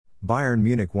Bayern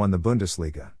Munich won the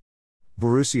Bundesliga.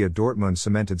 Borussia Dortmund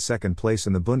cemented second place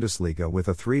in the Bundesliga with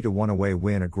a 3-1 away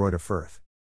win at Greuther Furth.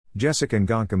 Jessic and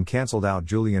Gonkum cancelled out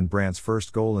Julian Brandt's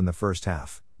first goal in the first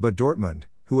half, but Dortmund,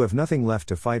 who have nothing left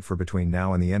to fight for between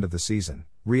now and the end of the season,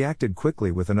 reacted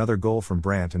quickly with another goal from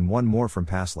Brandt and one more from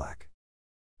Paslak.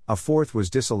 A fourth was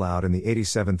disallowed in the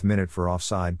 87th minute for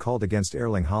offside called against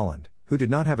Erling Haaland, who did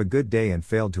not have a good day and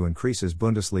failed to increase his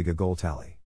Bundesliga goal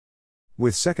tally.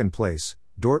 With second place,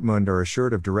 Dortmund are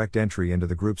assured of direct entry into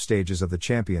the group stages of the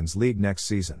Champions League next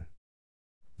season.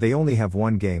 They only have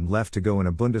one game left to go in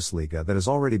a Bundesliga that has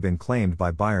already been claimed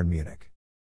by Bayern Munich.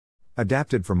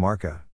 Adapted from Marca.